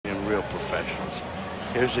real professionals.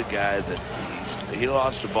 Here's a guy that he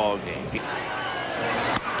lost a ball game.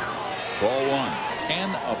 Ball one.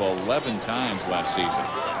 10 of 11 times last season.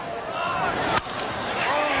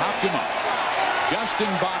 Popped him up.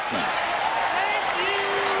 Justin Bachman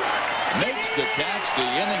makes the catch. The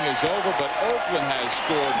inning is over, but Oakland has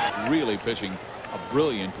scored. Really pitching a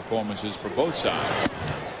brilliant performances for both sides.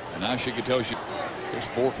 And now Shigetoshi is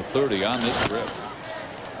 4 for 30 on this trip.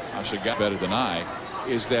 Hasegawa better than I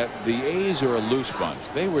is that the A's are a loose bunch.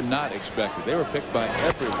 They were not expected. They were picked by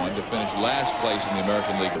everyone to finish last place in the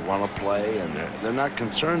American League. They want to play, and they're not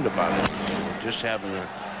concerned about it. They're just having a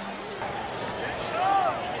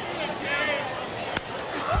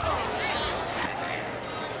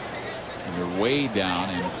and they're way down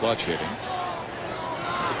in clutch hitting.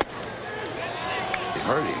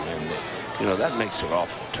 hurting, and you know that makes it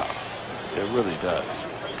awful tough. It really does.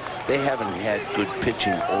 They haven't had good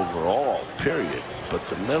pitching overall, period, but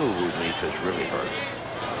the middle relief has really hurt.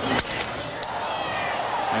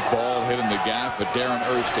 That ball hit in the gap, but Darren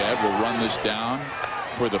Erstad will run this down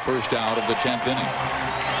for the first out of the 10th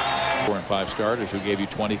inning. 4 and 5 starters who gave you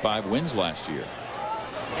 25 wins last year.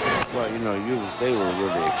 Well, you know, they were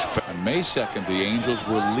really expecting. On May 2nd, the Angels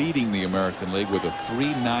were leading the American League with a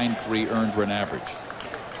 .393 earned run average.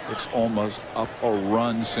 It's almost up a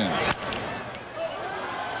run since.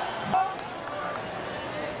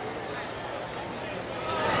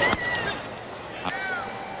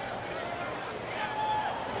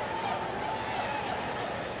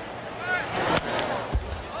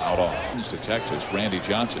 Out off to Texas. Randy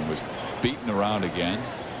Johnson was beaten around again.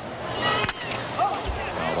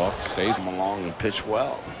 Out off, stays along and pitch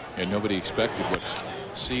well. And nobody expected what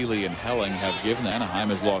Seeley and Helling have given. Anaheim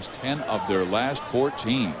has lost 10 of their last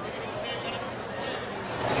 14.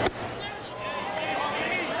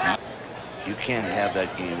 You can't have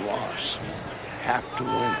that game lost. You have to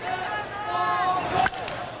win.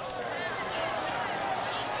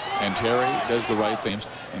 And Terry does the right things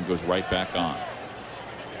and goes right back on.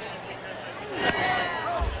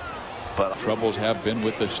 But troubles have been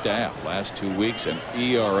with the staff last 2 weeks, an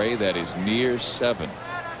ERA that is near 7.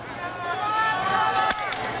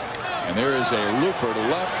 And there is a looper to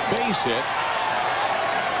left, base hit,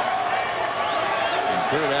 and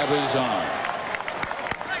Kurt Abbott's on.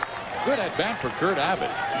 Good at bat for Kurt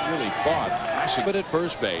Abbott. He really fought. But at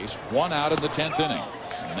first base, 1 out in the 10th inning.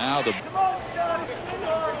 And now the come on, Scotty, score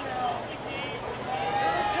now.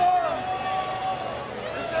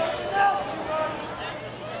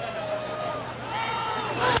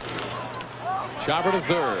 Chopper to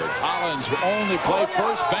third. Hollins will only play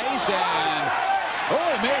first base, and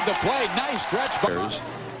oh, he made the play. Nice stretch.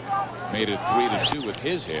 Made it 3-2 with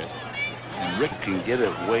his hit, and Rick can get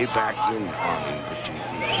it way back in on him, but you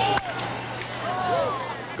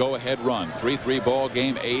go ahead run. 3-3 ball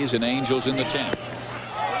game. A's and Angels in the 10th.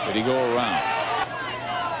 Did he go around?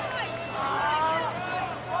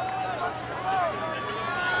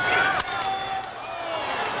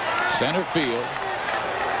 Center field.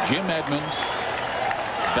 Jim Edmonds.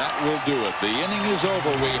 That will do it. The inning is over.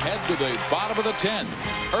 We head to the bottom of the 10th.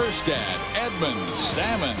 Erstad, Edmonds,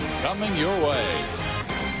 Salmon coming your way.